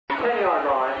10-yard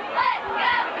line.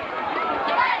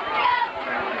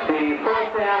 The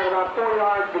first down at about 4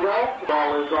 yards to go. The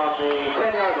ball is on the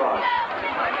 10-yard line.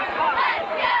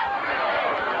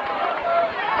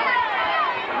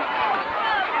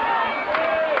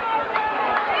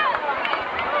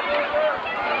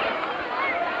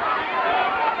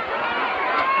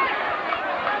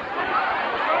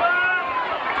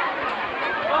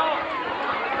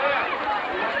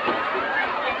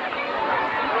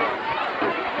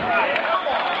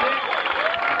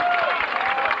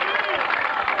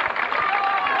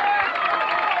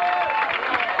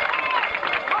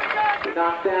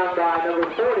 Knocked down by number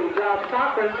 40, Josh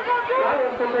Cochran.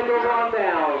 Tigers will take over on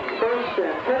down. First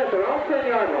and 10 at their own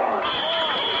 10-yard line.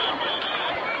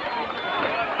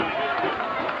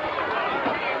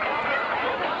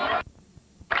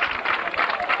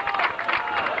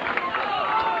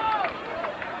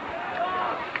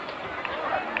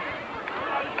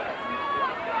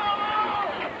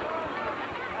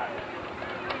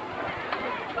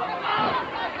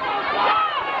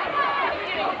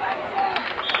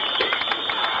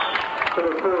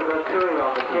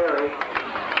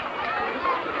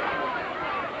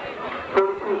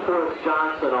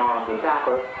 Johnson on the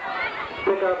tackle.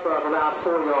 Pick up of about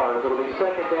 4 yards. It'll be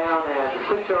second down and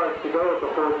 6 yards to go at the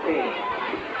 14.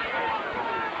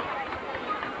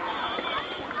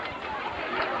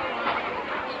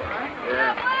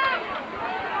 Yeah.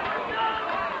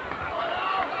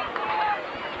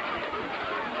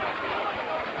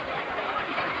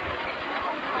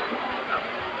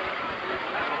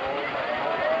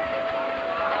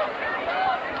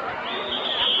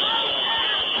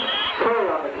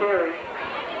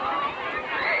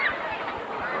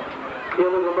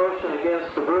 Illegal motion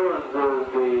against the Bruins is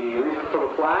the reason for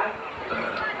the flag.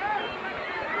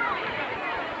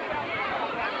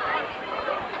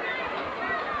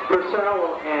 Purcell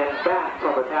and Batts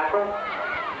on the tackle.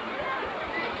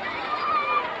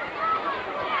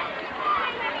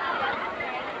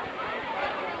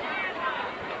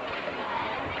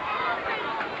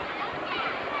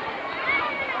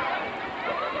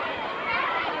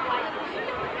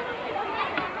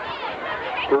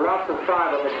 The Routes of 5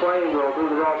 on the play will move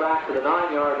the ball back to the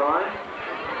 9-yard line.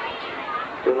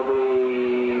 It'll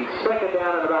be second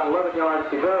down and about 11 yards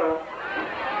to go.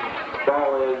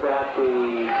 Ball is at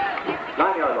the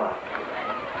 9-yard line.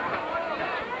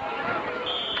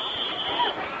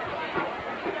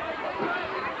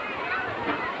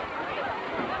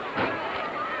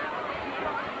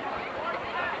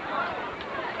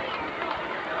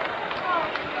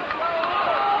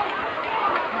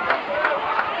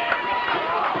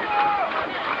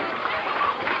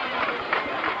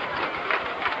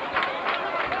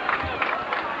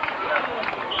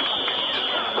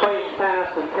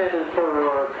 Pass intended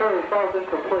for Curry falls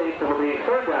incomplete. It will be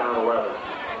third down and 11.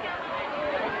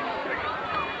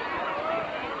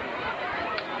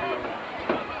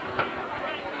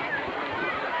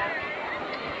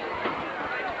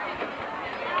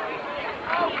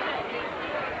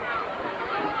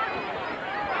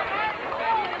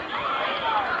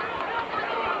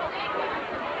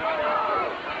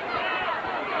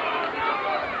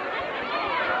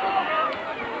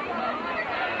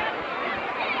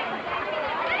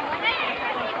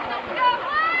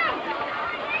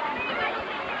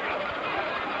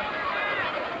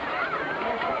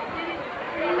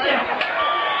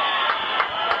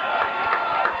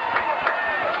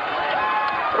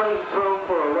 Thrown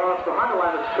for a loss behind the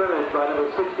line of scrimmage by number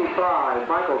 65,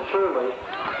 Michael Shirley.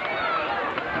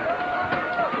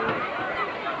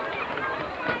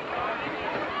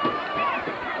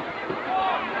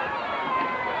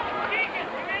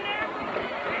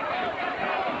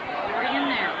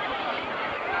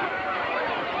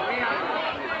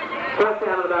 Fourth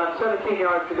down at about 17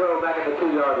 yards to go, back at the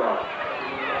 2-yard line.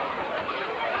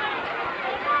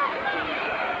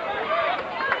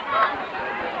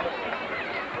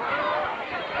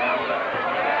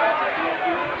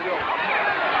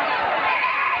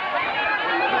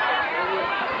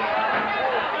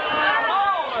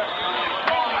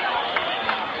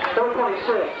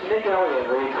 Nick Elliott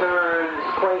returns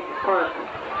Clayton's punt.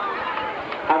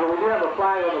 However, we do have a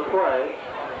flag on the play.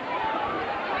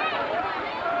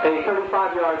 A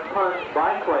 35-yard punt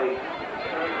by Clayton.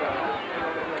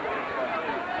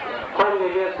 Pointing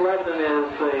against Lebanon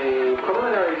is the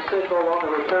preliminary signal on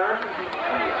the return.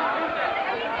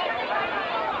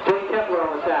 Jake Kepler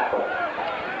on the tackle.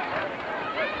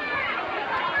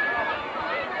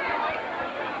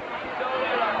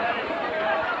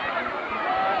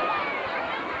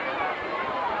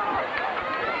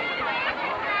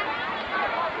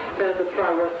 At the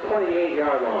try west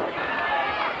 28-yard line.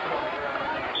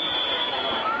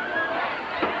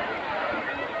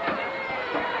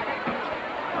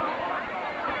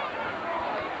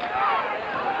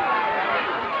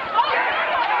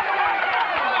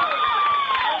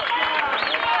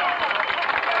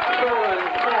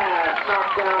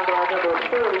 brought down by number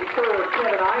 44,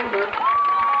 Kevin Iser.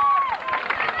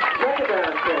 Second down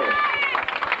and 10.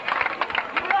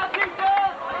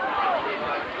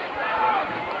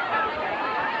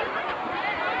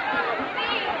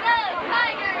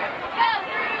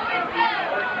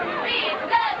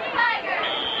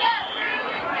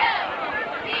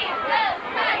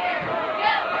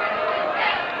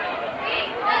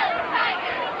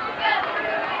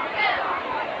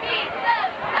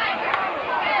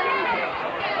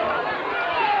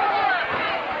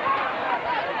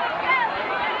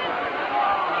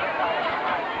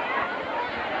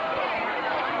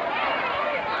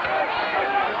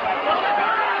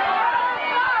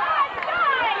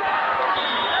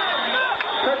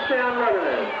 Touchdown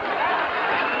Lebanon.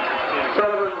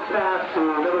 Sullivan's pass to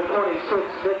number 26,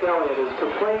 Nick Elliott, is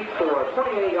complete for a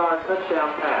 28-yard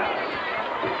touchdown pass.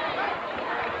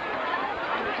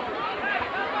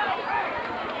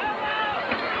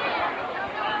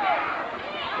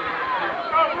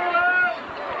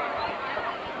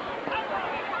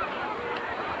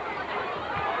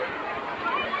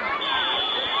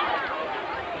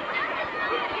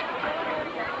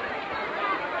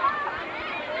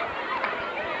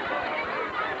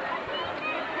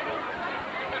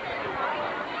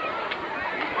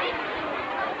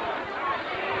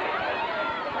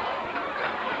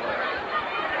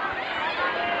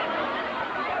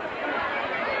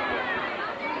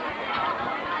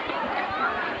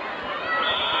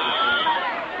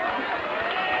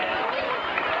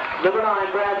 Number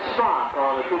 9, Brad Smock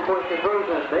on the two-point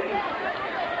conversion.